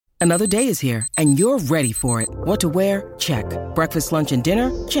Another day is here, and you're ready for it. What to wear? Check. Breakfast, lunch, and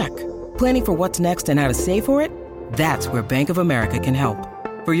dinner? Check. Planning for what's next and how to save for it? That's where Bank of America can help.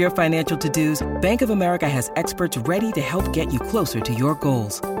 For your financial to-dos, Bank of America has experts ready to help get you closer to your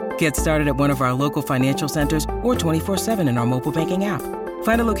goals. Get started at one of our local financial centers or 24/7 in our mobile banking app.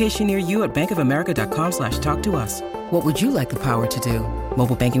 Find a location near you at bankofamerica.com/talktous. What would you like the power to do?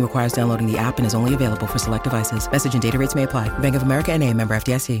 Mobile banking requires downloading the app and is only available for select devices. Message and data rates may apply. Bank of America N.A., member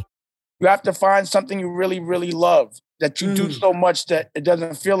FDIC. You have to find something you really, really love, that you do so much that it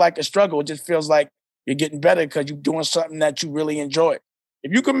doesn't feel like a struggle. It just feels like you're getting better because you're doing something that you really enjoy.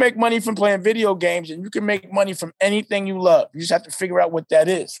 If you can make money from playing video games, and you can make money from anything you love, you just have to figure out what that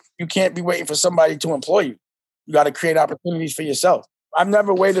is. You can't be waiting for somebody to employ you. You got to create opportunities for yourself. I've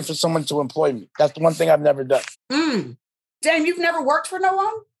never waited for someone to employ me. That's the one thing I've never done. Damn, you've never worked for no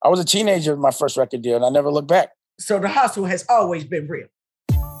one? I was a teenager with my first record deal, and I never looked back. So the hustle has always been real.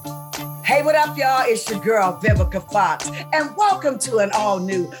 Hey, what up, y'all? It's your girl, Vivica Fox, and welcome to an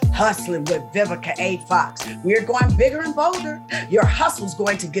all-new Hustling with Vivica A. Fox. We're going bigger and bolder. Your hustle's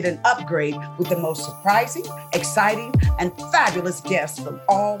going to get an upgrade with the most surprising, exciting, and fabulous guests from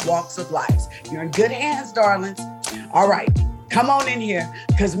all walks of life. You're in good hands, darlings. All right, come on in here,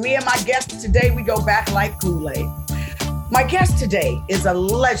 because me and my guests today, we go back like Kool-Aid. My guest today is a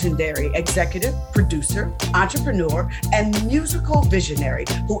legendary executive, producer, entrepreneur, and musical visionary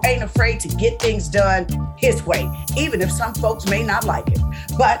who ain't afraid to get things done his way, even if some folks may not like it.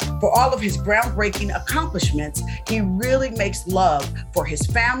 But for all of his groundbreaking accomplishments, he really makes love for his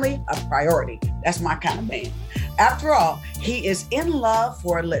family a priority. That's my kind of man. After all, he is in love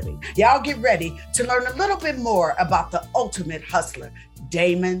for a living. Y'all get ready to learn a little bit more about the ultimate hustler,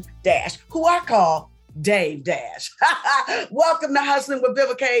 Damon Dash, who I call Dame Dash. Welcome to Hustling with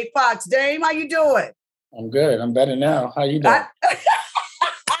Vivica A. Fox. Dame, how you doing? I'm good. I'm better now. How you doing?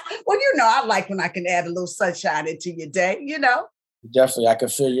 Well, you know, I like when I can add a little sunshine into your day, you know? Definitely. I can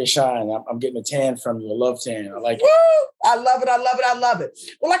feel your shine. I'm getting a tan from you. I love tan. I like it. Woo! I love it. I love it. I love it.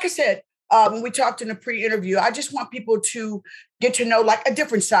 Well, like I said, when we talked in the pre-interview, I just want people to get to know like a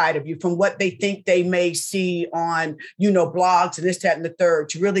different side of you from what they think they may see on, you know, blogs and this, that, and the third,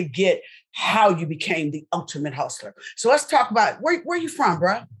 to really get how you became the ultimate hustler. So let's talk about where you from,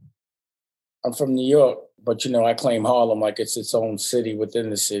 bro? I'm from New York, but, you know, I claim Harlem like it's its own city within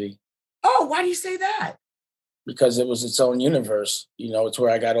the city. Oh, why do you say that? Because it was its own universe. You know, it's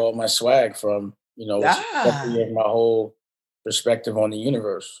where I got all my swag from. You know, it's definitely my whole perspective on the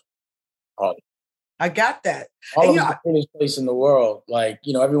universe. I got that. Harlem's the coolest place in the world. Like,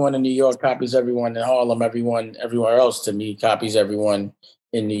 you know, everyone in New York copies everyone in Harlem. Everyone everywhere else, to me, copies everyone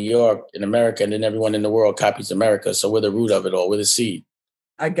in New York, in America, and then everyone in the world copies America. So we're the root of it all. We're the seed.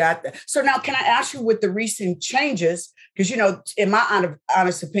 I got that. So now can I ask you, with the recent changes, because, you know, in my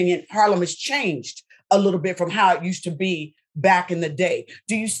honest opinion, Harlem has changed a little bit from how it used to be back in the day.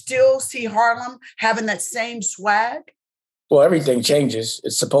 Do you still see Harlem having that same swag? Well, everything changes.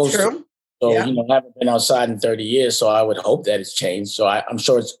 It's supposed to. So, you know, I haven't been outside in 30 years, so I would hope that it's changed. So I'm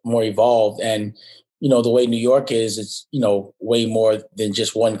sure it's more evolved. And, you know, the way New York is, it's, you know, way more than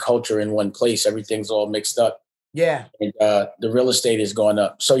just one culture in one place. Everything's all mixed up. Yeah. And the real estate is going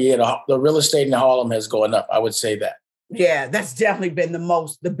up. So, yeah, the real estate in Harlem has gone up. I would say that. Yeah, that's definitely been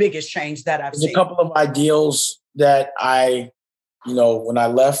the biggest change that I've seen. There's a couple of ideals that I, you know, when I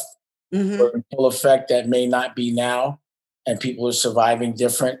left, were in full effect that may not be now. And people are surviving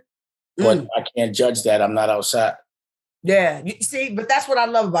different. But I can't judge that. I'm not outside. Yeah. You see, but that's what I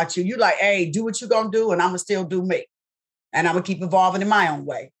love about you. You like, hey, do what you're going to do, and I'm going to still do me. And I'm going to keep evolving in my own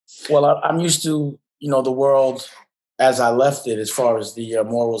way. Well, I'm used to, you know, the world as I left it, as far as the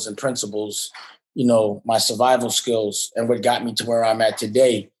morals and principles, you know, my survival skills and what got me to where I'm at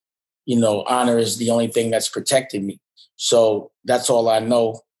today. You know, honor is the only thing that's protected me. So that's all I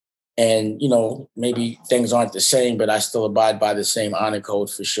know. And, you know, maybe things aren't the same, but I still abide by the same honor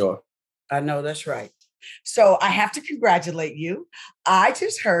code for sure. I know that's right. So I have to congratulate you. I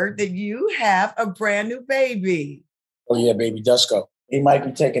just heard that you have a brand new baby. Oh, yeah, baby Dusko. He might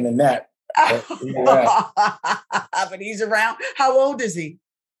be taking a nap. But he's around. How old is he?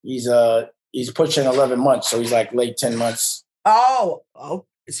 He's pushing 11 months, so he's like late 10 months. Oh,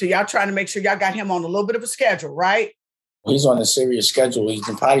 so y'all trying to make sure y'all got him on a little bit of a schedule, right? He's on a serious schedule. He's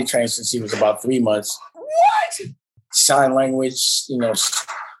been potty trained since he was about 3 months. What? Sign language, you know,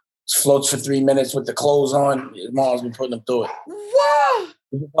 floats for 3 minutes with the clothes on. His mom's been putting him through it. What?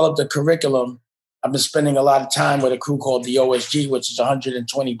 We developed a curriculum. I've been spending a lot of time with a crew called the OSG, which is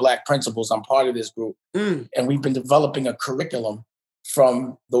 120 Black principals. I'm part of this group. And we've been developing a curriculum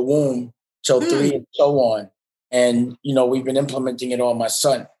from the womb till 3 and so on. And, you know, we've been implementing it on my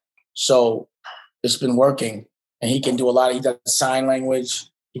son. So it's been working. And he can do a lot. He does sign language.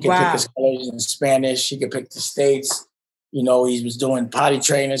 He can pick his colors in Spanish. He can pick the states. You know, he was doing potty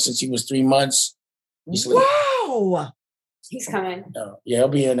training since he was 3 months. Wow. He's coming. Yeah, he'll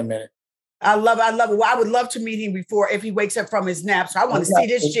be here in a minute. I love it. Well, I would love to meet him before if he wakes up from his nap. So I want to see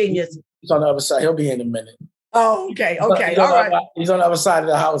this genius. He's on the other side. He'll be here in a minute. Oh, okay. All right. He's on the other side of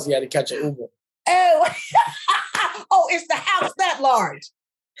the house. He had to catch an Uber. Oh, oh, it's the house that large.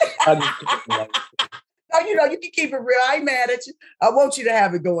 Oh, you know, you can keep it real. I ain't mad at you. I want you to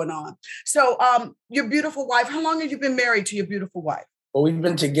have it going on. So your beautiful wife, how long have you been married to your beautiful wife? Well, we've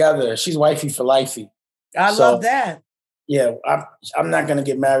been together. She's wifey for lifey. I love that. Yeah, I'm not going to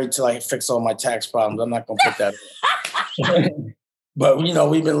get married till I fix all my tax problems. I'm not going to put that in. But, you know,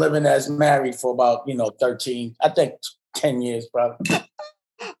 we've been living as married for about, 13, I think 10 years probably.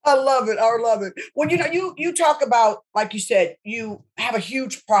 I love it. I love it. Well, you talk about, like you said, you have a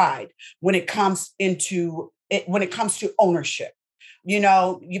huge pride when it comes to ownership. You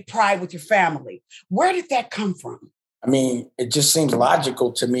know, you pride with your family. Where did that come from? I mean, it just seems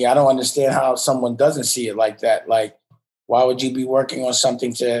logical to me. I don't understand how someone doesn't see it like that. Like, why would you be working on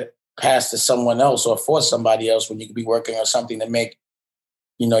something to pass to someone else or for somebody else when you could be working on something to make,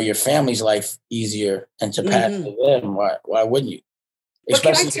 your family's life easier and to pass to them? Why wouldn't you?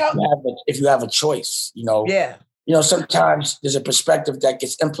 Especially if you have a choice, Yeah. Sometimes there's a perspective that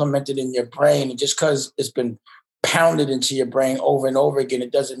gets implemented in your brain, and just because it's been pounded into your brain over and over again,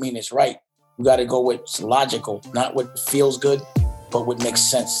 it doesn't mean it's right. You got to go with what's logical, not what feels good, but what makes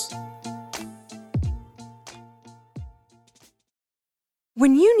sense.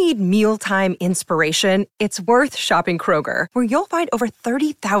 When you need mealtime inspiration, it's worth shopping Kroger, where you'll find over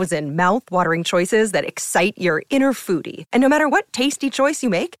 30,000 mouth-watering choices that excite your inner foodie. And no matter what tasty choice you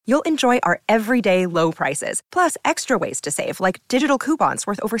make, you'll enjoy our everyday low prices, plus extra ways to save, like digital coupons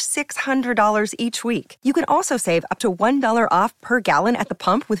worth over $600 each week. You can also save up to $1 off per gallon at the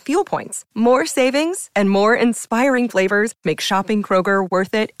pump with fuel points. More savings and more inspiring flavors make shopping Kroger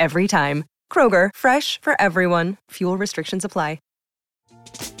worth it every time. Kroger, fresh for everyone. Fuel restrictions apply.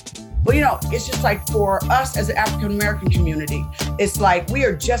 Well, it's just like for us as an African-American community, it's like we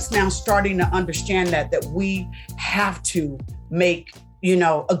are just now starting to understand that we have to make,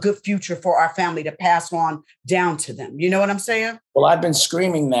 a good future for our family to pass on down to them. You know what I'm saying? Well, I've been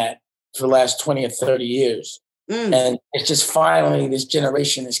screaming that for the last 20 or 30 years. And it's just finally this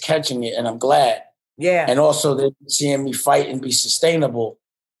generation is catching it, and I'm glad. Yeah. And also they're seeing me fight and be sustainable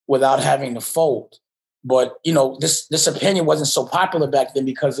without having to fold. But, this opinion wasn't so popular back then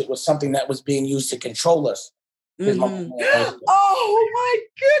because it was something that was being used to control us. Mm-hmm. Oh, my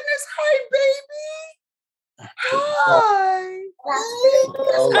goodness. Hi, baby. Hi.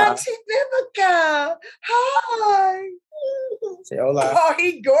 Auntie Vivica. Hi. Say hola. Oh,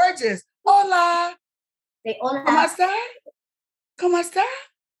 he gorgeous. Hola. Say hola. ¿Cómo está? ¿Cómo está?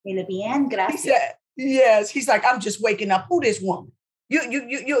 Bien, gracias. Yes. He's like, I'm just waking up. Who this woman? You,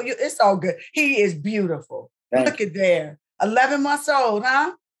 it's all good. He is beautiful. Look at there. 11 months old,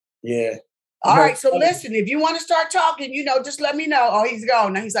 huh? Yeah. All right. So listen, if you want to start talking, just let me know. Oh, he's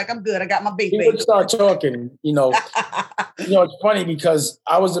gone. Now he's like, I'm good. I got my big baby. He would start talking, It's funny because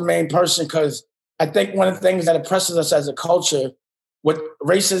I was the main person because I think one of the things that oppresses us as a culture, what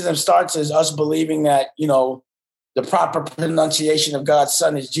racism starts is us believing that, the proper pronunciation of God's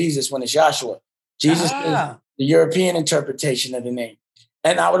son is Jesus when it's Yahshua. Jesus is the European interpretation of the name.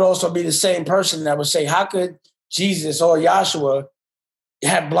 And I would also be the same person that would say, how could Jesus or Yahshua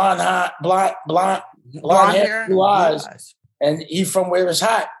have blonde hair, blue eyes, and he from where it's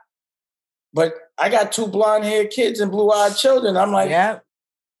hot? But I got 2 blonde-haired kids and blue-eyed children. I'm like, yeah.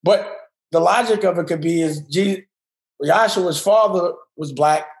 But the logic of it could be is Yahshua's father was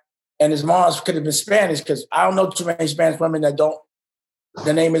black and his mom could have been Spanish, because I don't know too many Spanish women that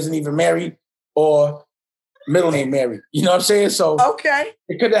the name isn't even Mary or middle name Mary. You know what I'm saying? So okay,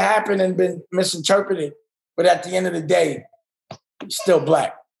 it could have happened and been misinterpreted, but at the end of the day, he's still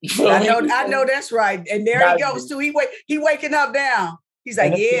black. I know that's right. And there he goes too. He waking up now. He's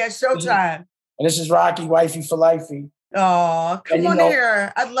like, yeah, it's showtime. And this is Rocky, wifey for lifey. Oh, come on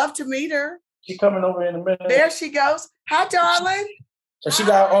here. I'd love to meet her. She's coming over in a minute. There she goes. Hi, darling. So she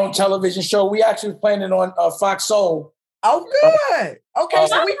got her own television show. We actually playing it on Fox Soul. Oh, good. Okay,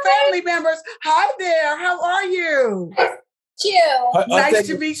 so we family members. Hi there. How are you? You. Nice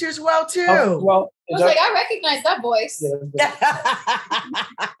to meet you as well, too. I was like, I recognize that voice.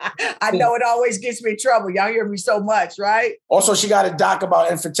 I know it always gets me in trouble. Y'all hear me so much, right? Also, she got a doc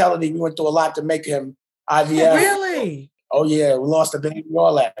about infertility. We went through a lot to make him IVF. Really? Oh yeah, we lost a baby,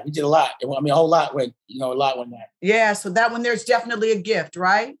 all that. We did a lot. I mean, a whole lot went, a lot went that. Yeah, so that one there's definitely a gift,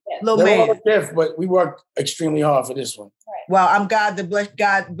 right? Yeah. Little man. A gift, but we worked extremely hard for this one. Right. Well, I'm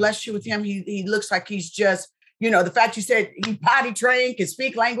God bless you with him. He looks like he's just, the fact you said he potty trained, can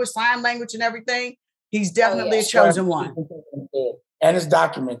speak language, sign language and everything. He's definitely a chosen one. And it's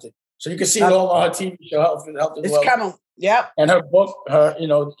documented. So you can see it all on her TV show. Helped as it's well. coming. Yep. And her book,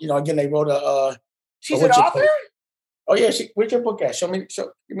 again, they wrote a... She's an author? Oh yeah, where's your book at? Give me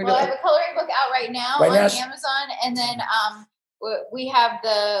well, I have a coloring book out right now on Amazon, and then we have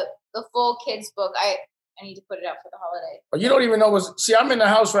the full kids book. I need to put it out for the holiday. But you don't even know see, I'm in the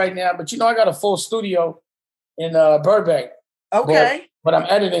house right now, but I got a full studio in Burbank. Okay. But I'm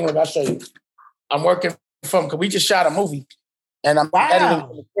editing. Look, I'll show you. I'm working because we just shot a movie, and I'm editing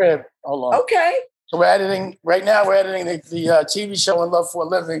from the crib. Hold on. Okay. So we're editing right now. We're editing the TV show In Love for a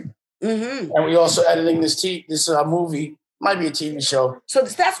Living. Mm-hmm. And we're also editing this movie. Might be a TV show. So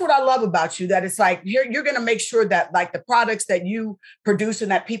that's what I love about you, that it's like you're going to make sure that like the products that you produce and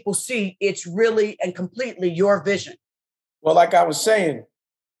that people see, it's really and completely your vision. Well, like I was saying,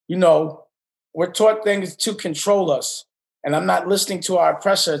 we're taught things to control us. And I'm not listening to our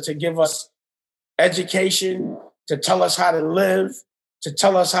oppressor to give us education, to tell us how to live, to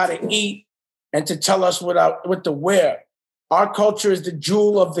tell us how to eat, and to tell us what to wear. Our culture is the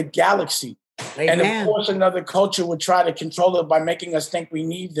jewel of the galaxy. Amen. And of course, another culture would try to control it by making us think we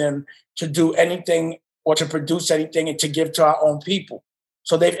need them to do anything or to produce anything and to give to our own people.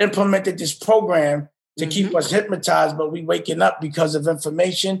 So they've implemented this program to keep us hypnotized, but we waking up because of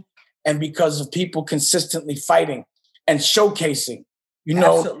information and because of people consistently fighting and showcasing.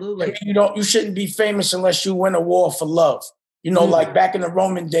 Absolutely. You shouldn't be famous unless you win a war for love. Like back in the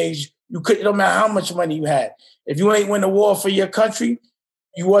Roman days, it don't matter how much money you had. If you ain't win a war for your country,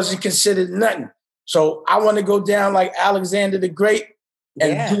 you wasn't considered nothing. So I want to go down like Alexander the Great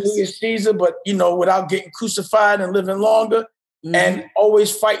and Julius Caesar, but, without getting crucified and living longer and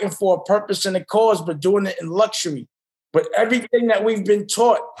always fighting for a purpose and a cause, but doing it in luxury. But everything that we've been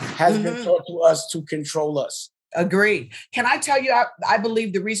taught has been taught to us to control us. Agreed. Can I tell you, I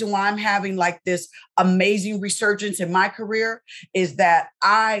believe the reason why I'm having like this amazing resurgence in my career is that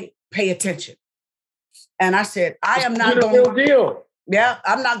I pay attention. And I said, I'm not going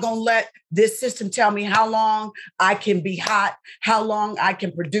to let this system tell me how long I can be hot, how long I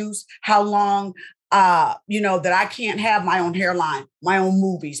can produce, how long, that I can't have my own hairline, my own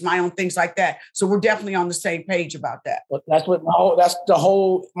movies, my own things like that. So we're definitely on the same page about that. But that's what my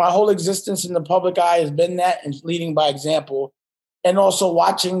whole existence in the public eye has been that, and leading by example, and also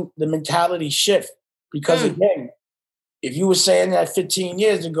watching the mentality shift. Because again, if you were saying that 15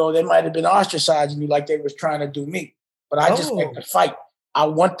 years ago, they might have been ostracizing me like they was trying to do me. But I just like to fight. I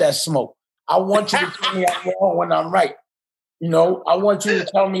want that smoke. I want you to tell me I'm wrong when I'm right. I want you to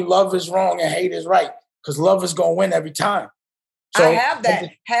tell me love is wrong and hate is right, because love is going to win every time. So, I have that.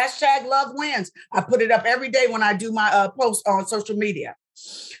 Hashtag love wins. I put it up every day when I do my posts on social media.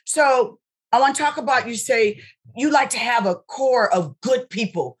 So I want to talk about, you say you like to have a core of good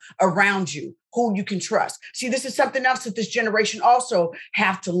people around you who you can trust. See, this is something else that this generation also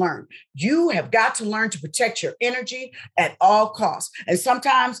have to learn. You have got to learn to protect your energy at all costs. And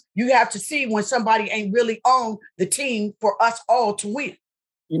sometimes you have to see when somebody ain't really on the team for us all to win.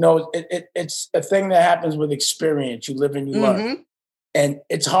 It's a thing that happens with experience. You live and you learn. And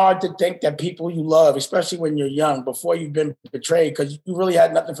it's hard to think that people you love, especially when you're young, before you've been betrayed, because you really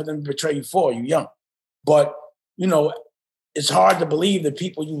had nothing for them to betray you for. You're young. But, it's hard to believe that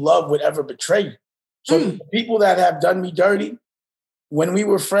people you love would ever betray you. So the people that have done me dirty, when we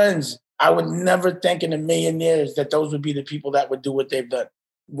were friends, I would never think in a million years that those would be the people that would do what they've done.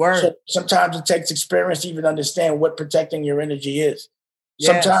 Word. So sometimes it takes experience to even understand what protecting your energy is.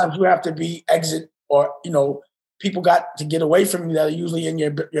 Yes. Sometimes you have to be exit, or, people got to get away from you that are usually in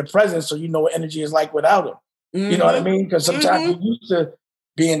your presence, so you know what energy is like without them. You know what I mean? Because sometimes you're used to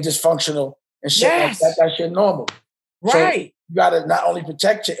being dysfunctional and shit like that. That's your normal. Right. So you got to not only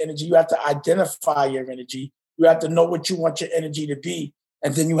protect your energy, you have to identify your energy. You have to know what you want your energy to be.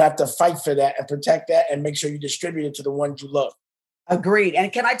 And then you have to fight for that and protect that and make sure you distribute it to the ones you love. Agreed.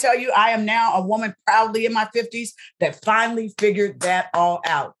 And can I tell you, I am now a woman proudly in my 50s that finally figured that all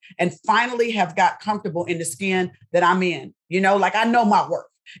out and finally have got comfortable in the skin that I'm in. I know my worth.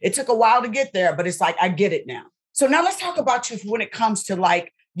 It took a while to get there, but it's like, I get it now. So now let's talk about you when it comes to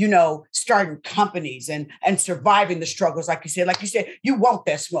starting companies and surviving the struggles. Like you said, you want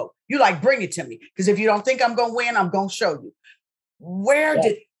that smoke. You bring it to me. Because if you don't think I'm going to win, I'm going to show you. Where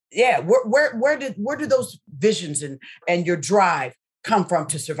do those visions and your drive come from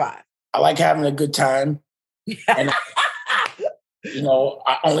to survive? I like having a good time. And You know,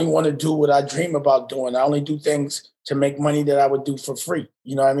 I only want to do what I dream about doing. I only do things to make money that I would do for free.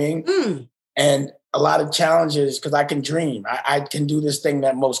 You know what I mean? And a lot of challenges because I can dream. I can do this thing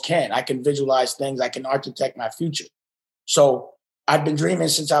that most can't. I can visualize things. I can architect my future. So I've been dreaming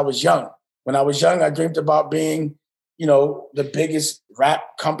since I was young. When I was young, I dreamed about being, you know, the biggest rap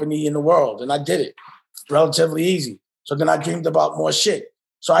company in the world. And I did it relatively easy. So then I dreamed about more shit.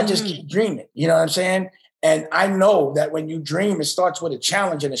 So I just keep dreaming. You know what I'm saying? And I know that when you dream, it starts with a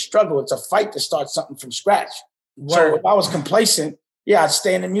challenge and a struggle. It's a fight to start something from scratch. Word. So if I was complacent, yeah, I'd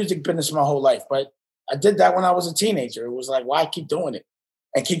stay in the music business my whole life. But I did that when I was a teenager. It was like, why keep doing it?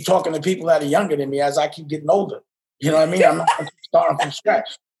 And keep talking to people that are younger than me as I keep getting older. You know what I mean? I'm not starting from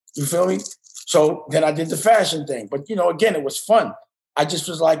scratch. You feel me? So then I did the fashion thing. But, you know, again, it was fun. I just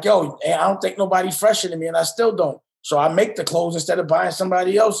was like, yo, I don't think nobody fresher than me, and I still don't. So I make the clothes instead of buying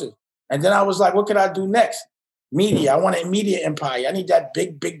somebody else's. And then I was like, what could I do next? Media. I want a media empire. I need that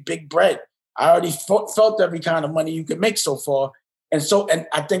big, big, big bread. I already felt every kind of money you could make so far. And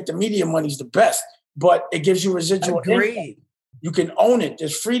I think the media money is the best, but it gives you residual income. You can own it.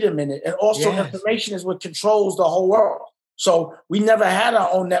 There's freedom in it. And also information is what controls the whole world. So we never had our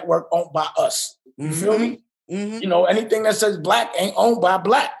own network owned by us. You feel me? You know, anything that says black ain't owned by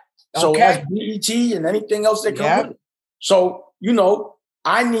black. So that's BET and anything else that comes with it. So, you know,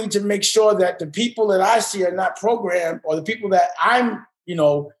 I need to make sure that the people that I see are not programmed, or the people that I'm, you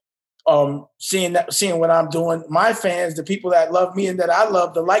know, seeing what I'm doing, my fans, the people that love me and that I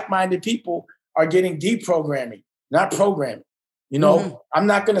love, the like-minded people are getting deprogramming, not programming. You know, I'm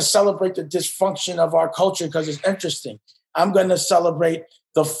not going to celebrate the dysfunction of our culture because it's interesting. I'm going to celebrate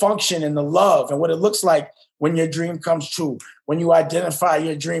the function and the love and what it looks like when your dream comes true, when you identify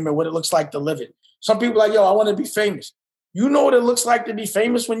your dream and what it looks like to live it. Some people are like, yo, I want to be famous. You know what it looks like to be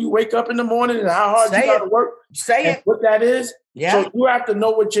famous when you wake up in the morning and how hard you got to work? Say it. What that is? Yeah. So you have to know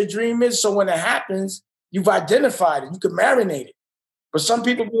what your dream is. So when it happens, you've identified it. You can marinate it. But some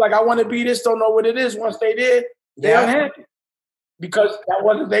people be like, I want to be this, don't know what it is. Once they did, they're unhappy. Because that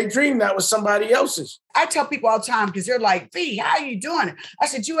wasn't their dream. That was somebody else's. I tell people all the time, because they're like, V, how are you doing it? I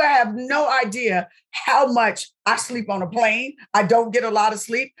said, you have no idea how much I sleep on a plane. I don't get a lot of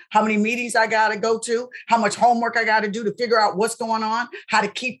sleep, how many meetings I got to go to, how much homework I got to do to figure out what's going on, how to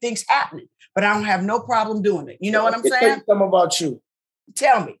keep things happening. But I don't have no problem doing it. You know what I'm saying? Something about you.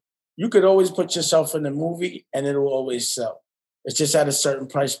 Tell me. You could always put yourself in the movie and it will always sell. It's just at a certain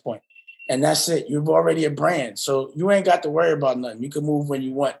price point. And that's it. You're already a brand. So you ain't got to worry about nothing. You can move when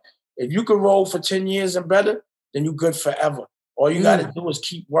you want. If you can roll for 10 years and better, then you're good forever. All you got to do is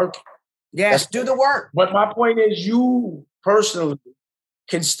keep working. Yes, do the work. But my point is, you personally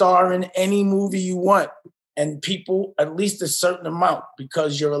can star in any movie you want, and people, at least a certain amount,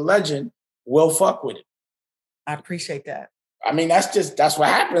 because you're a legend, will fuck with it. I appreciate that. I mean, that's what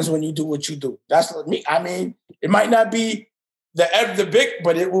happens when you do what you do. That's what me. I mean, it might not be the big,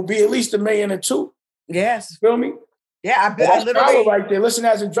 but it will be at least $1 million or $2 million. Yes. You feel me? Yeah, I bet. That's power right there. Listen,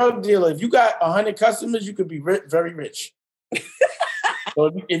 as a drug dealer, if you got 100 customers, you could be very rich.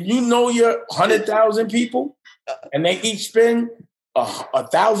 So if you know your 100,000 people and they each spend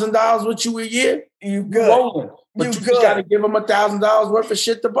 $1,000 with you a year, you good. Rolling. But you just got to give them $1,000 worth of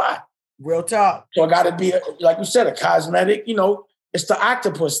shit to buy. Real talk. So I got to be, like you said, a cosmetic. You know, it's the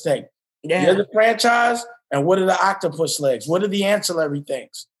octopus thing. Yeah. You're the franchise, and what are the octopus legs? What are the ancillary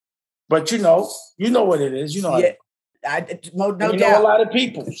things? But you know what it is. You know, no doubt. You know a lot of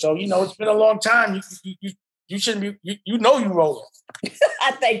people, so you know it's been a long time. You shouldn't be. You know you rolling.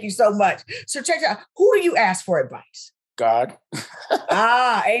 I thank you so much. So check it out. Who do you ask for advice? God.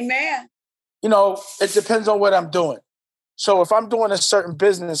 Amen. You know, it depends on what I'm doing. So if I'm doing a certain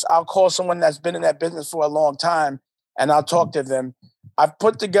business, I'll call someone that's been in that business for a long time, and I'll talk to them. I've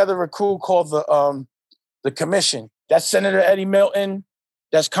put together a crew called the Commission. That's Senator Eddie Milton.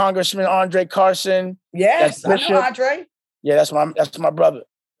 That's Congressman Andre Carson. Yes, I know Andre. Yeah, that's my brother.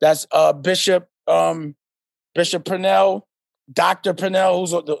 That's Bishop Purnell, Dr.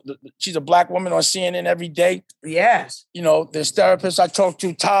 Purnell, she's a black woman on CNN every day. Yes. You know, there's therapists I talk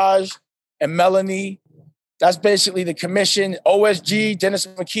to, Taj and Melanie. That's basically the Commission. OSG, Dennis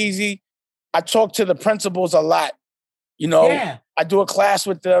McKeezy. I talk to the principals a lot. You know, I do a class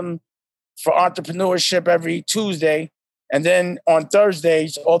with them for entrepreneurship every Tuesday. And then on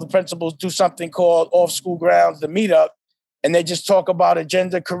Thursdays, all the principals do something called Off School Grounds, the meetup. And they just talk about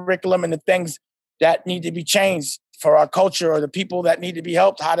agenda, curriculum, and the things that need to be changed for our culture, or the people that need to be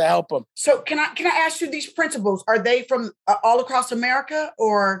helped, how to help them. So can I ask you, these principals, are they from all across America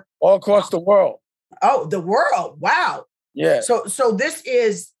or? All across the world. Oh, the world. Wow. Yeah. So this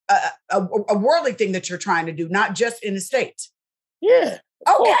is a worldly thing that you're trying to do, not just in the States. Yeah.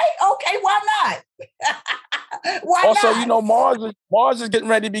 Okay, why not? Why also, not? you know, Mars is getting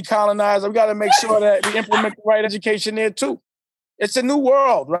ready to be colonized. We got to make sure that we implement the right education there too. It's a new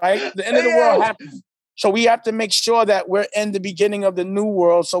world, right? The end of the world happens. So we have to make sure that we're in the beginning of the new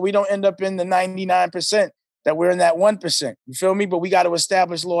world so we don't end up in the 99%, that we're in that 1%. You feel me? But we got to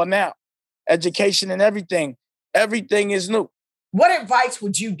establish law now. Education and everything. Everything is new. What advice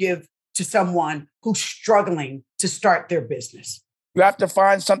would you give to someone who's struggling to start their business? You have to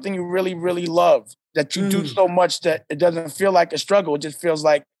find something you really, really love, that you do so much that it doesn't feel like a struggle. It just feels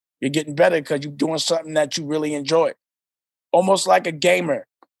like you're getting better because you're doing something that you really enjoy. Almost like a gamer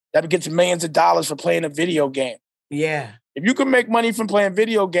that gets millions of dollars for playing a video game. Yeah. If you can make money from playing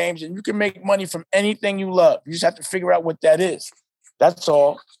video games and you can make money from anything you love, you just have to figure out what that is. That's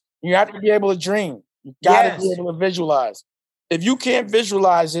all. You have to be able to dream. You got to be able to visualize. If you can't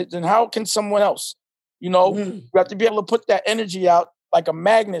visualize it, then how can someone else? You know, you have to be able to put that energy out like a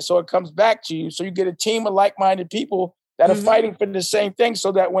magnet so it comes back to you. So you get a team of like-minded people that are fighting for the same thing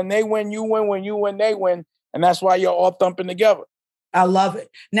so that when they win, you win. When you win, they win. And that's why you're all thumping together. I love it.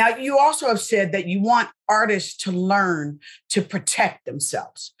 Now, you also have said that you want artists to learn to protect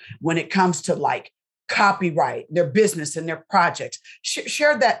themselves when it comes to like copyright, their business and their projects.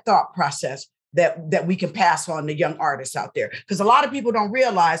 Share that thought process that we can pass on to young artists out there. Because a lot of people don't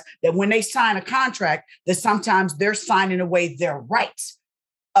realize that when they sign a contract, that sometimes they're signing away their rights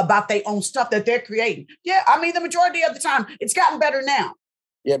about their own stuff that they're creating. Yeah, I mean, the majority of the time, it's gotten better now.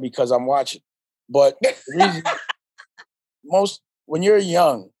 Yeah, because I'm watching. But the reason, when you're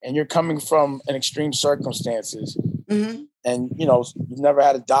young and you're coming from an extreme circumstances, and you know, you've never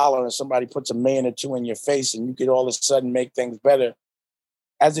had $1 and somebody puts $1 million or $2 million in your face and you could all of a sudden make things better.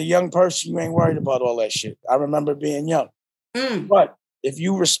 As a young person, you ain't worried about all that shit. I remember being young. But if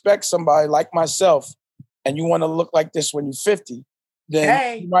you respect somebody like myself and you want to look like this when you're 50,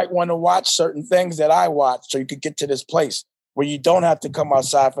 then you might want to watch certain things that I watch so you could get to this place where you don't have to come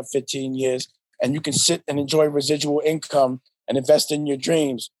outside for 15 years and you can sit and enjoy residual income and invest in your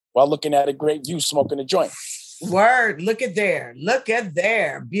dreams while looking at a great view, smoking a joint. Word. Look at there. Look at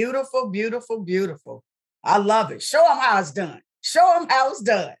there. Beautiful, beautiful, beautiful. I love it. Show them how it's done. Show them how it's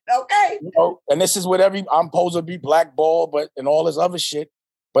done. Okay. You know, and this is what I'm supposed to be blackballed, and all this other shit.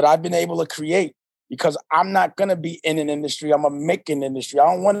 But I've been able to create because I'm not going to be in an industry. I'm a making industry. I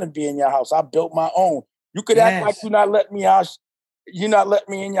don't want to be in your house. I built my own. You could act like you're not letting me out. You're not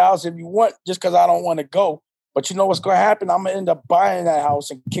letting me in your house if you want, just because I don't want to go. But you know what's going to happen? I'm going to end up buying that house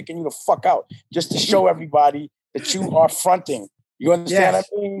and kicking you the fuck out just to show everybody that you are fronting. You understand what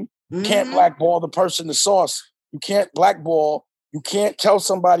I mean? You can't blackball the person, the source. You can't blackball. You can't tell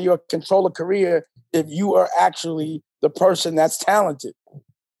somebody or control a career if you are actually the person that's talented,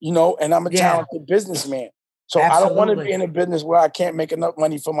 you know, and I'm a talented businessman. So I don't want to be in a business where I can't make enough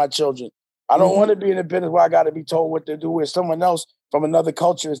money for my children. I don't want to be in a business where I got to be told what to do, where someone else from another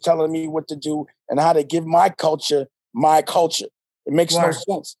culture is telling me what to do and how to give my culture my culture. It makes no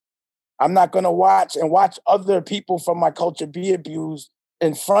sense. I'm not going to watch other people from my culture be abused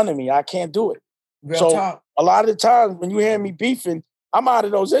in front of me. I can't do it. A lot of the times when you hear me beefing, I'm out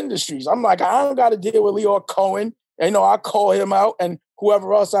of those industries. I'm like, I don't got to deal with Lyor Cohen. And, you know, I call him out and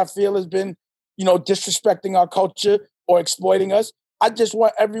whoever else I feel has been, you know, disrespecting our culture or exploiting us. I just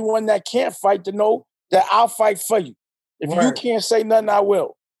want everyone that can't fight to know that I'll fight for you. If you can't say nothing, I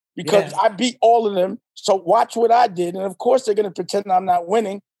will. Because I beat all of them. So watch what I did. And of course, they're going to pretend I'm not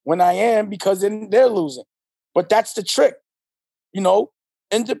winning when I am because then they're losing. But that's the trick. You know,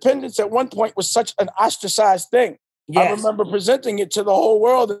 independence at one point was such an ostracized thing. I remember presenting it to the whole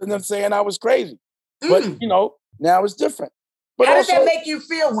world and them saying I was crazy. But, you know, now it's different. But how did that make you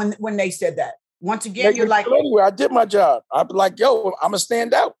feel when they said that? Once again, you're like... Anyway, I did my job. I'd be like, yo, I'm going to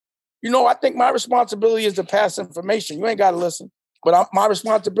stand out. You know, I think my responsibility is to pass information. You ain't got to listen. But my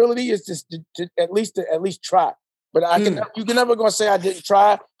responsibility is to at least try. But you can never going to say I didn't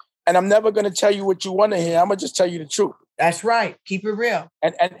try. And I'm never going to tell you what you want to hear. I'm going to just tell you the truth. That's right. Keep it real.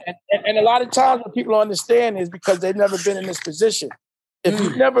 And a lot of times what people don't understand is because they've never been in this position. If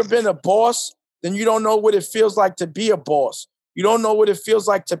you've never been a boss, then you don't know what it feels like to be a boss. You don't know what it feels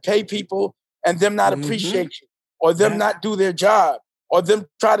like to pay people and them not appreciate you or them not do their job or them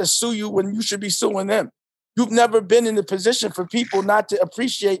try to sue you when you should be suing them. You've never been in the position for people not to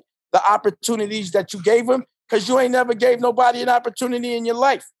appreciate the opportunities that you gave them because you ain't never gave nobody an opportunity in your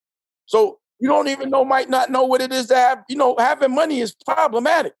life. So you don't even might not know what it is to have, you know, having money is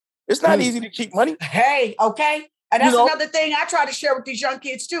problematic. It's not easy to keep money. Hey, okay. And that's another thing I try to share with these young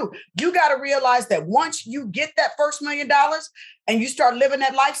kids too. You got to realize that once you get that first $1 million and you start living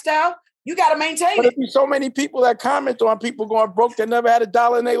that lifestyle, You got to maintain but it. There's so many people that comment on people going broke that never had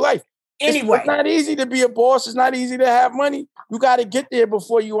 $1 in their life. Anyway. It's not easy to be a boss. It's not easy to have money. You got to get there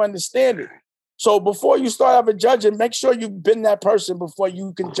before you understand it. So before you start ever judging, make sure you've been that person before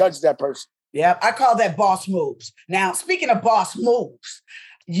you can judge that person. Yeah, I call that boss moves. Now, speaking of boss moves,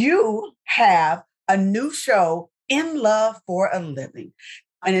 you have a new show, In Love for a Living.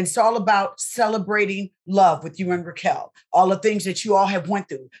 And it's all about celebrating love with you and Raquel. All the things that you all have went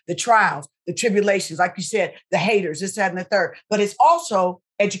through, the trials, the tribulations, like you said, the haters, this, that, and the third. But it's also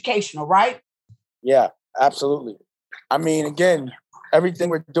educational, right? Yeah, absolutely. I mean, again, everything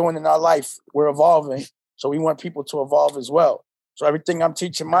we're doing in our life, we're evolving. So we want people to evolve as well. So everything I'm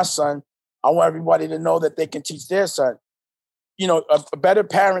teaching my son, I want everybody to know that they can teach their son. You know, better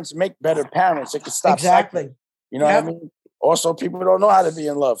parents make better parents. It can stop exactly. cycling. You know what I mean? Also, people don't know how to be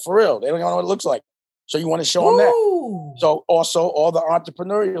in love, for real. They don't know what it looks like. So you want to show them that. So also all the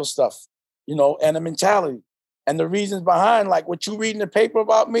entrepreneurial stuff, you know, and the mentality. And the reasons behind, like what you read in the paper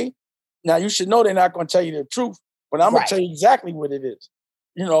about me, now you should know they're not going to tell you the truth, but I'm going to tell you exactly what it is.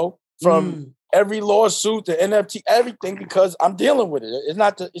 You know, from every lawsuit to NFT, everything, because I'm dealing with it.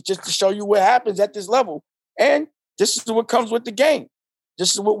 It's just to show you what happens at this level. And this is what comes with the game.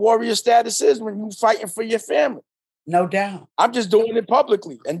 This is what warrior status is when you're fighting for your family. No doubt. I'm just doing it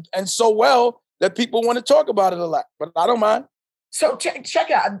publicly and so well that people want to talk about it a lot, but I don't mind. So check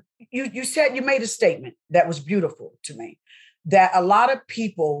out. You said you made a statement that was beautiful to me, that a lot of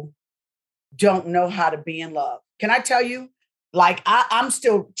people don't know how to be in love. Can I tell you? Like, I'm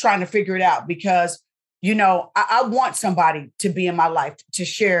still trying to figure it out because, you know, I want somebody to be in my life to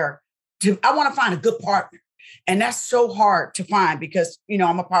share. I want to find a good partner. And that's so hard to find because, you know,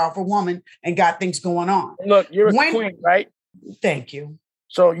 I'm a powerful woman and got things going on. Look, you're a queen, right? Thank you.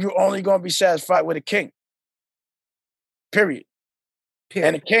 So you're only going to be satisfied with a king. Period.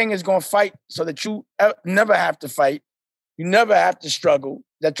 And a king is going to fight so that you never have to fight. You never have to struggle.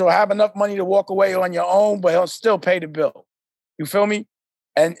 That you'll have enough money to walk away on your own, but he'll still pay the bill. You feel me?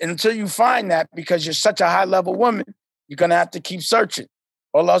 And until you find that, because you're such a high-level woman, you're going to have to keep searching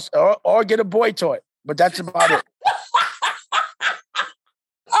or get a boy toy. But that's about it.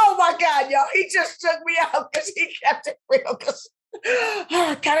 Oh, my God, y'all. He just took me out because he kept it real.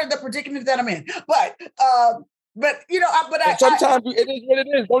 Kind of the predicament that I'm in. But you know, sometimes it is what it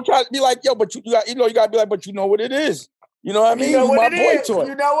is. Don't try to be like, yo, but you got to be like, but you know what it is. You know what I mean? You know what my boy is. Toy.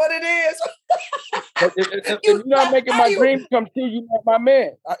 You know what it is. If you're not making my dreams come true, you're not my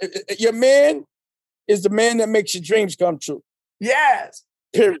man. Your man is the man that makes your dreams come true. Yes.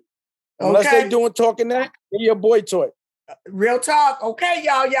 Period. Unless they doing talking that, they're your boy toy. Real talk. Okay,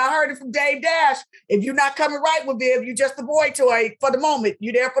 y'all. Y'all heard it from Dame Dash. If you're not coming right with Viv, you're just a boy toy for the moment.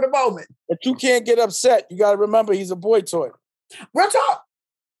 You're there for the moment. But you can't get upset. You got to remember he's a boy toy. Real talk.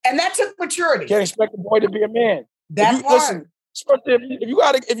 And that took maturity. Can't expect a boy to be a man. Listen,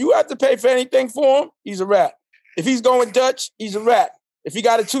 if you have to pay for anything for him, he's a rat. If he's going Dutch, he's a rat. If he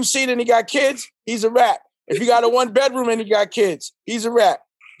got a 2-seater and he got kids, he's a rat. If he got a 1-bedroom and he got kids, he's a rat.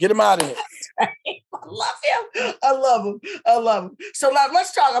 Get him out of here. I love him. I love him. So now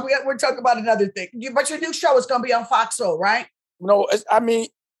let's talk. We're talking about another thing. But your new show is going to be on Fox Soul, right? No, I mean,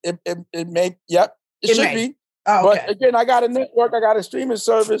 it may. Yep, it should be. Oh, okay. But again, I got a network. I got a streaming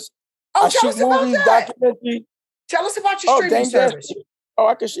service. Oh, I shoot movies, documentary. Tell us about your streaming service.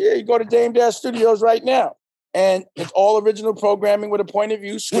 I can share. You go to Dame Dash Studios right now. And it's all original programming with a point of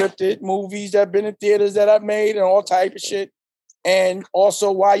view, scripted movies that have been in theaters that I've made and all type of shit. And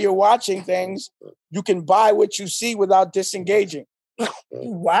also, while you're watching things, you can buy what you see without disengaging.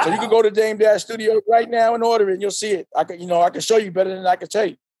 Wow! So you can go to Dame Dash Studios right now and order it, and you'll see it. I can show you better than I can tell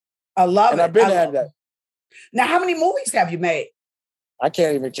you. I love it. And I've been having that. Now, how many movies have you made? I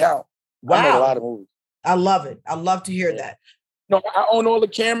can't even count. Wow! I made a lot of movies. I love it. I love to hear that. No, I own all the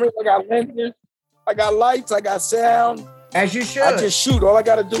cameras. I got lenses. I got lights. I got sound. As you should. I just shoot. All I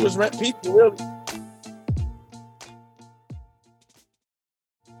got to do is rent people, really.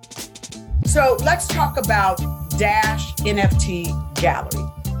 So let's talk about Dash NFT Gallery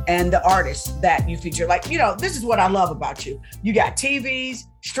and the artists that you feature. Like, you know, this is what I love about you. You got TVs,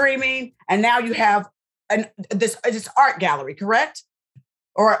 streaming, and now you have this art gallery, correct?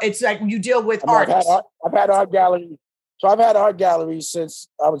 Or it's like you deal with artists. I've had art galleries. So I've had art galleries since,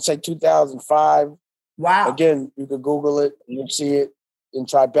 I would say, 2005. Wow. Again, you could Google it. You'll see it in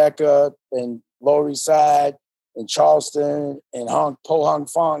Tribeca, in Lower East Side, in Charleston, in Po Hang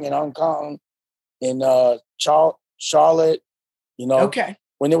Fong, in Hong Kong, in Charlotte. You know, okay.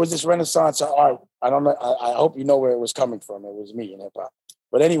 When there was this renaissance of art, I don't know. I hope you know where it was coming from. It was me in hip hop.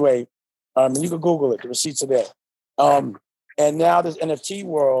 But anyway, you can Google it. The receipts are there. And now this NFT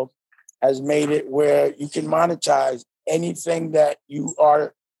world, has made it where you can monetize anything that you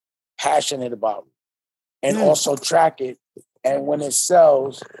are passionate about and also track it. And when it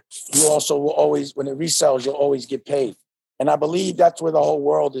sells, you also will always, when it resells, you'll always get paid. And I believe that's where the whole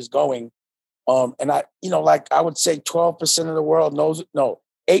world is going. And I, like I would say 12% of the world knows it. No,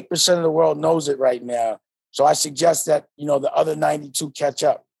 8% of the world knows it right now. So I suggest that, the other 92 catch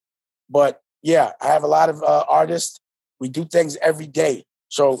up. But yeah, I have a lot of artists. We do things every day.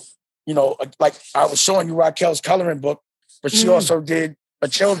 So, like I was showing you Raquel's coloring book, but she also did a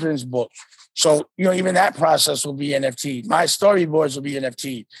children's book. So, even that process will be NFT. My storyboards will be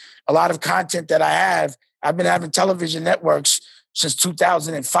NFT. A lot of content that I have, I've been having television networks since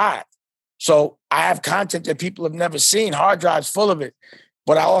 2005. So I have content that people have never seen, hard drives full of it.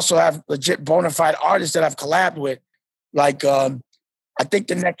 But I also have legit bona fide artists that I've collabed with. Like, I think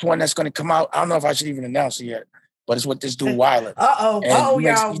the next one that's going to come out, I don't know if I should even announce it yet, but it's with this dude, Weiler.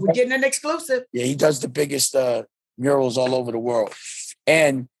 Y'all, we're getting an exclusive. Yeah, he does the biggest murals all over the world.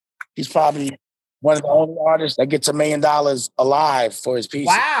 And he's probably one of the only artists that gets $1 million alive for his piece.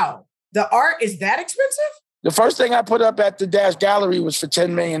 Wow. The art is that expensive? The first thing I put up at the Dash Gallery was for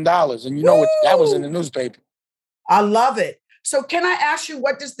 $10 million. And that was in the newspaper. I love it. So can I ask you,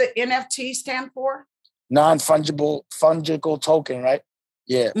 what does the NFT stand for? Non-fungible token, right?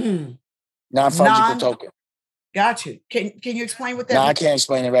 Yeah. Non-fungible token. Got you. Can you explain what that means? No, I can't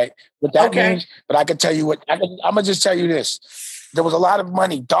explain it right. What that means, but I can tell you I'm going to just tell you this. There was a lot of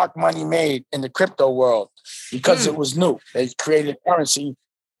money, dark money made in the crypto world because it was new. They created currency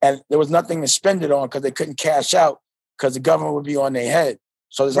and there was nothing to spend it on because they couldn't cash out because the government would be on their head.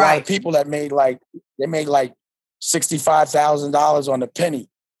 So there's a lot of people that made like $65,000 on a penny.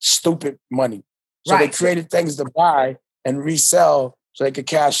 Stupid money. So they created things to buy and resell so they could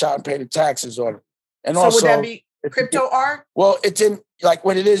cash out and pay the taxes on it. And so also, would that be crypto art? Well, it's in, like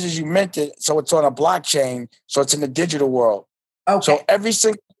what it is you mint it. So it's on a blockchain. So it's in the digital world. Okay. So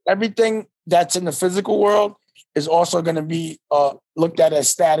everything that's in the physical world is also going to be looked at as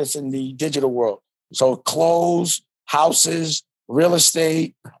status in the digital world. So clothes, houses, real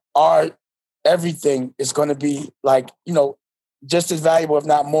estate, art, everything is going to be like, just as valuable, if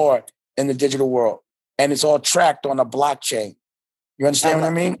not more, in the digital world. And it's all tracked on a blockchain. You understand what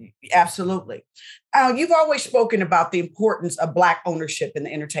I mean? Absolutely. You've always spoken about the importance of Black ownership in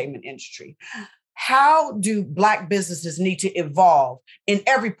the entertainment industry. How do Black businesses need to evolve in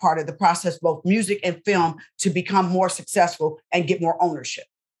every part of the process, both music and film, to become more successful and get more ownership?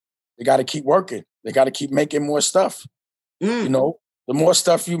 They got to keep working. They got to keep making more stuff. The more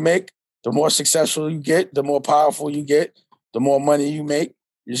stuff you make, the more successful you get, the more powerful you get, the more money you make.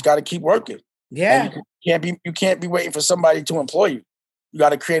 You just got to keep working. Yeah. And you can't be waiting for somebody to employ you. You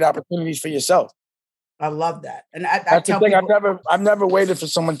got to create opportunities for yourself. I love that. And that's the thing. I've never waited for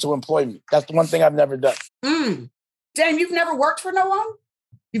someone to employ me. That's the one thing I've never done. Damn, you've never worked for no one?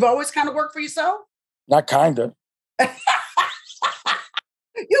 You've always kind of worked for yourself? Not kind of. You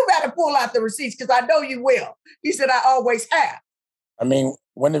better pull out the receipts because I know you will. He said, I always have. I mean,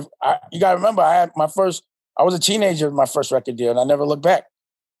 you got to remember, I was a teenager with my first record deal and I never looked back.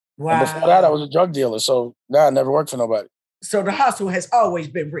 Wow. And before that, I was a drug dealer. So I never worked for nobody. So the hustle has always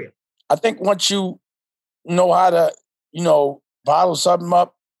been real. I think once you know how to, bottle something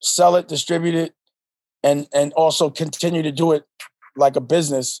up, sell it, distribute it, and also continue to do it like a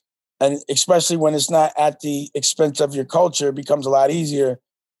business, and especially when it's not at the expense of your culture, it becomes a lot easier.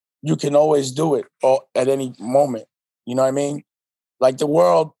 You can always do it at any moment. You know what I mean? Like the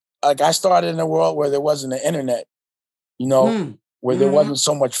world, like I started in a world where there wasn't the internet, where there wasn't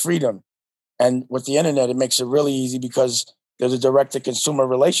so much freedom. And with the internet, it makes it really easy because there's a direct-to-consumer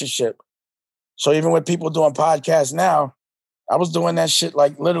relationship. So even with people doing podcasts now, I was doing that shit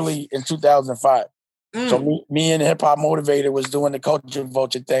like literally in 2005. So me and Hip Hop Motivator was doing the Culture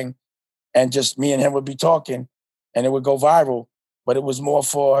Vulture thing, and just me and him would be talking, and it would go viral. But it was more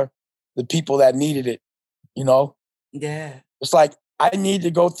for the people that needed it, Yeah. It's like I need to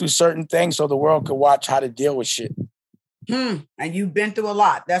go through certain things so the world could watch how to deal with shit. And you've been through a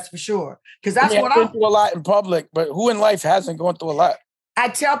lot, that's for sure. Because I've been through a lot in public, but who in life hasn't gone through a lot? I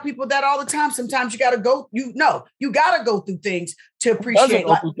tell people that all the time. Sometimes you got to go. You got to go through things to appreciate.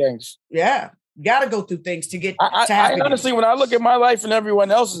 Go through things. Yeah, you got to go through things to get. I honestly, when I look at my life and everyone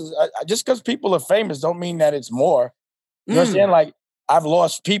else's, just because people are famous, don't mean that it's more. You understand? Like I've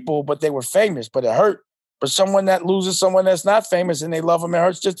lost people, but they were famous, but it hurt. But someone that loses someone that's not famous and they love them, it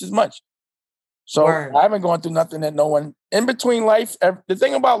hurts just as much. So I haven't gone through nothing that no one in between life. The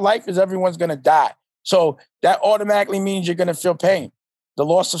thing about life is everyone's going to die. So that automatically means you're going to feel pain, the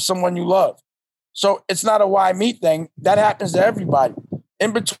loss of someone you love. So it's not a why me thing. That happens to everybody.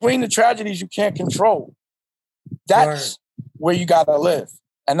 in between the tragedies you can't control, that's where you got to live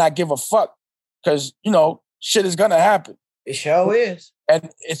and not give a fuck. Because, you know, shit is going to happen. It sure is. And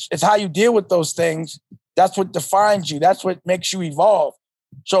it's how you deal with those things. That's what defines you. That's what makes you evolve.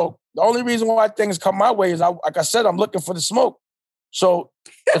 So the only reason why things come my way is, like I said, I'm looking for the smoke. So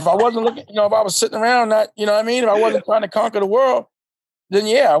if I wasn't looking, you know, if I was sitting around, not, you know what I mean? If I wasn't trying to conquer the world, then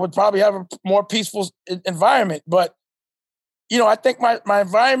yeah, I would probably have a more peaceful environment. But, you know, I think my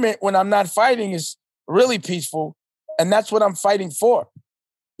environment when I'm not fighting is really peaceful. And that's what I'm fighting for.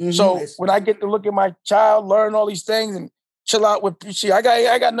 Mm-hmm. So when I get to look at my child, learn all these things and chill out with, see, I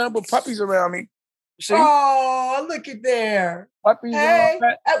got nothing but puppies around me. See? Oh, look at there. Puppies. Hey,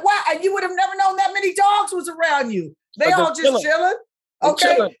 and wow, and you would have never known that many dogs was around you. They all just chilling.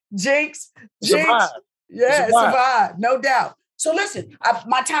 Okay. Chilling. Jinx. Yeah, survive. No doubt. So listen,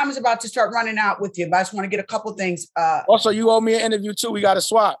 my time is about to start running out with you, but I just want to get a couple things. Also, you owe me an interview too. We got to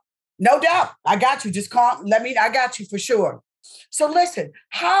swap. No doubt. I got you. Just call. I got you for sure. So listen,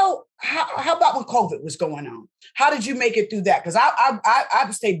 how about when COVID was going on? How did you make it through that? Because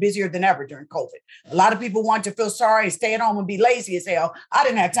I've stayed busier than ever during COVID. A lot of people want to feel sorry and stay at home and be lazy and say, "Oh, I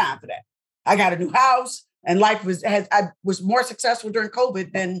didn't have time for that. I got a new house and life I was more successful during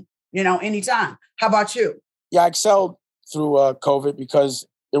COVID than, you know, any time." How about you? Yeah, I excelled through COVID because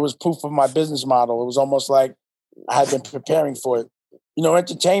it was proof of my business model. It was almost like I had been preparing for it. You know,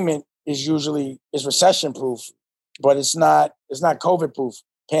 entertainment is recession proof. But it's not COVID proof,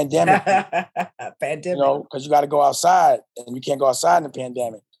 pandemic. Pandemic. You know, because you got to go outside and you can't go outside in the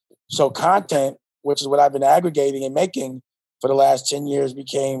pandemic. So content, which is what I've been aggregating and making for the last 10 years,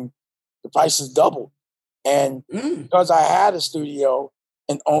 the prices doubled. And because I had a studio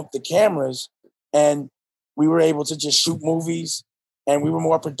and owned the cameras and we were able to just shoot movies and we were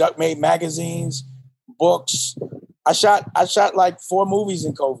more made magazines, books. I shot like 4 movies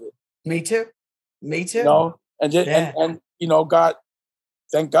in COVID. Me too. You know? And you know,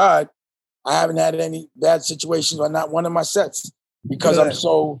 thank God, I haven't had any bad situations on not one of my sets because I'm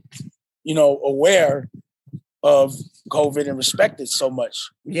so, you know, aware of COVID and respect it so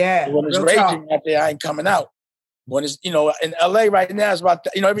much. Yeah. When it's raging out there, I ain't coming out. When it's, you know, in LA right now, it's about,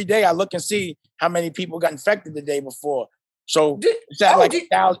 you know, every day I look and see how many people got infected the day before. So it's at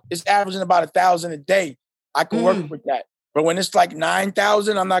 1,000. It's averaging about 1,000 a day. I can work with that. But when it's like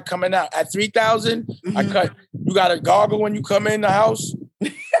 9,000, I'm not coming out. At 3,000, I cut. You got to gargle when you come in the house.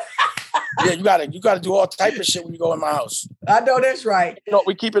 Yeah, you got to do all type of shit when you go in my house. I know that's right. You know,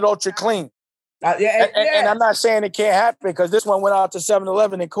 we keep it ultra clean. And I'm not saying it can't happen because this one went out to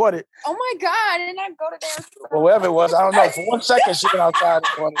 7-Eleven and caught it. Oh my God, didn't I go to there? Or wherever it was, I don't know. For 1 second, she went outside and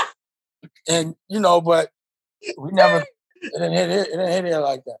caught it. And, you know, but we never, it didn't hit it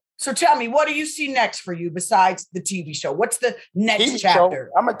like that. So tell me, what do you see next for you besides the TV show? What's the next TV chapter?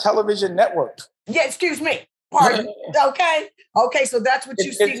 Show, I'm a television network. Yeah, excuse me. Pardon. Okay. So that's what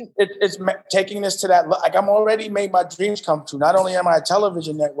you see. It's taking this to that. Like I'm already made my dreams come true. Not only am I a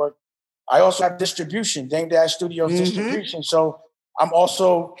television network, I also have distribution, Dame Dash Studios distribution. So I'm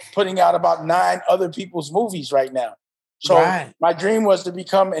also putting out about 9 other people's movies right now. So my dream was to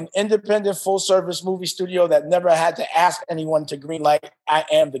become an independent full-service movie studio that never had to ask anyone to greenlight. I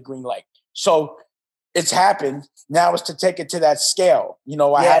am the green light. So it's happened. Now it's to take it to that scale. You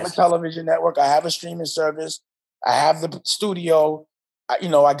know, I have a television network. I have a streaming service. I have the studio. I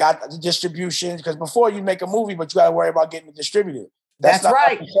got the distribution. Because before you make a movie, but you got to worry about getting it distributed. That's not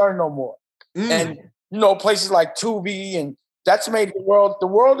my concern no more. And, you know, places like Tubi and that's made the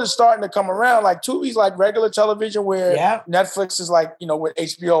world is starting to come around. Like Tubi's like regular television where Netflix is like, you know, with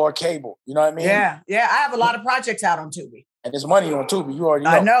HBO or cable. You know what I mean? Yeah. Yeah. I have a lot of projects out on Tubi. And there's money on Tubi. You already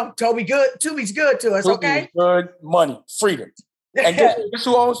know. I know. Tubi's good to us, okay? Good money. Freedom. And guess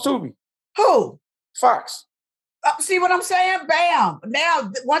who owns Tubi? Who? Fox. See what I'm saying? Bam.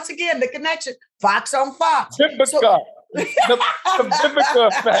 Now, once again, the connection. Fox on Fox. The Vivica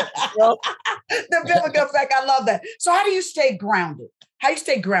effect. You know? The Vivica effect. I love that. So how do you stay grounded? How do you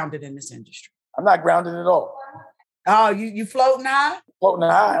stay grounded in this industry? I'm not grounded at all. Oh, you floating high? Floating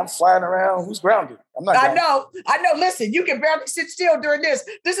high. I'm flying around. Who's grounded? I'm not grounded. I know. Listen, you can barely sit still during this.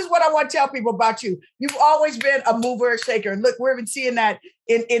 This is what I want to tell people about you. You've always been a mover, a shaker. And look, we're even seeing that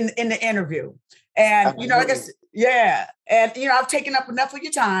in the interview. And, you know, I guess, yeah. And, you know, I've taken up enough of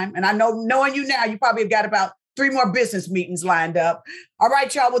your time. And I know, knowing you now, you probably have got about 3 more business meetings lined up. All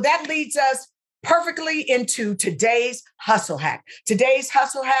right, y'all. Well, that leads us perfectly into today's hustle hack. Today's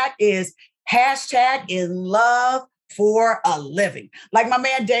hustle hack is #InLove for a living. Like my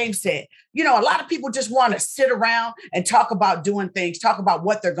man Dame said, you know, a lot of people just want to sit around and talk about doing things, talk about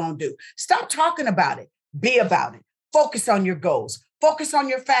what they're going to do. Stop talking about it. Be about it. Focus on your goals. Focus on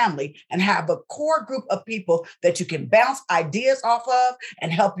your family and have a core group of people that you can bounce ideas off of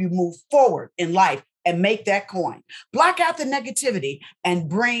and help you move forward in life and make that coin. Block out the negativity and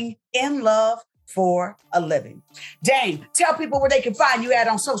bring in love for a living. Dame, tell people where they can find you at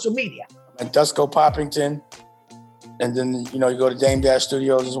on social media. At Dusko Poppington. And then, you go to Dame Dash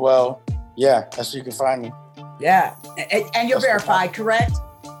Studios as well. Yeah, that's where you can find me. Yeah. And you're verified, correct?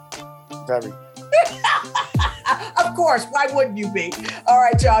 Very. Of course, why wouldn't you be? All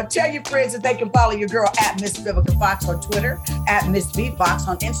right, y'all. Tell your friends that they can follow your girl at Miss Vivica Fox on Twitter, at Miss V Fox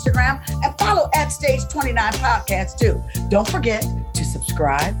on Instagram, and follow at Stage 29 Podcast too. Don't forget to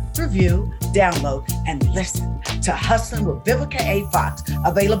subscribe, review, download, and listen to Hustling with Vivica A. Fox,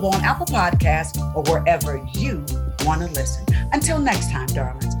 available on Apple Podcasts or wherever you want to listen. Until next time,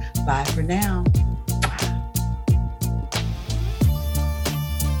 darlings. Bye for now.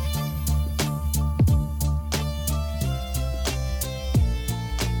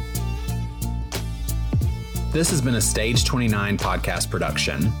 This has been a Stage 29 podcast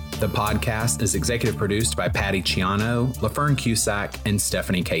production. The podcast is executive produced by Patty Ciano, LaFern Cusack, and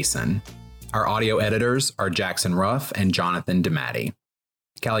Stephanie Kaysen. Our audio editors are Jackson Ruff and Jonathan DeMatti.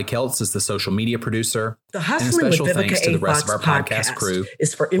 Callie Keltz is the social media producer. The Hustling with Vivica A. Fox podcast crew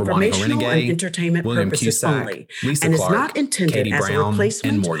is for informational and entertainment William purposes Cusack, only, Lisa and Clark, is not intended Katie as Brown, a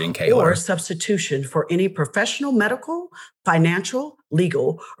replacement and Morgan Kaler. or substitution for any professional, medical, financial,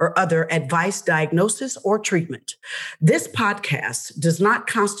 legal, or other advice, diagnosis, or treatment. This podcast does not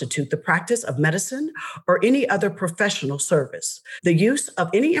constitute the practice of medicine or any other professional service. The use of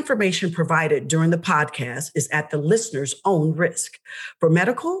any information provided during the podcast is at the listener's own risk. For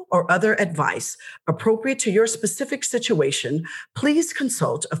medical or other advice appropriate to your specific situation, please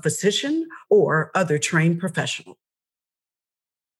consult a physician or other trained professional.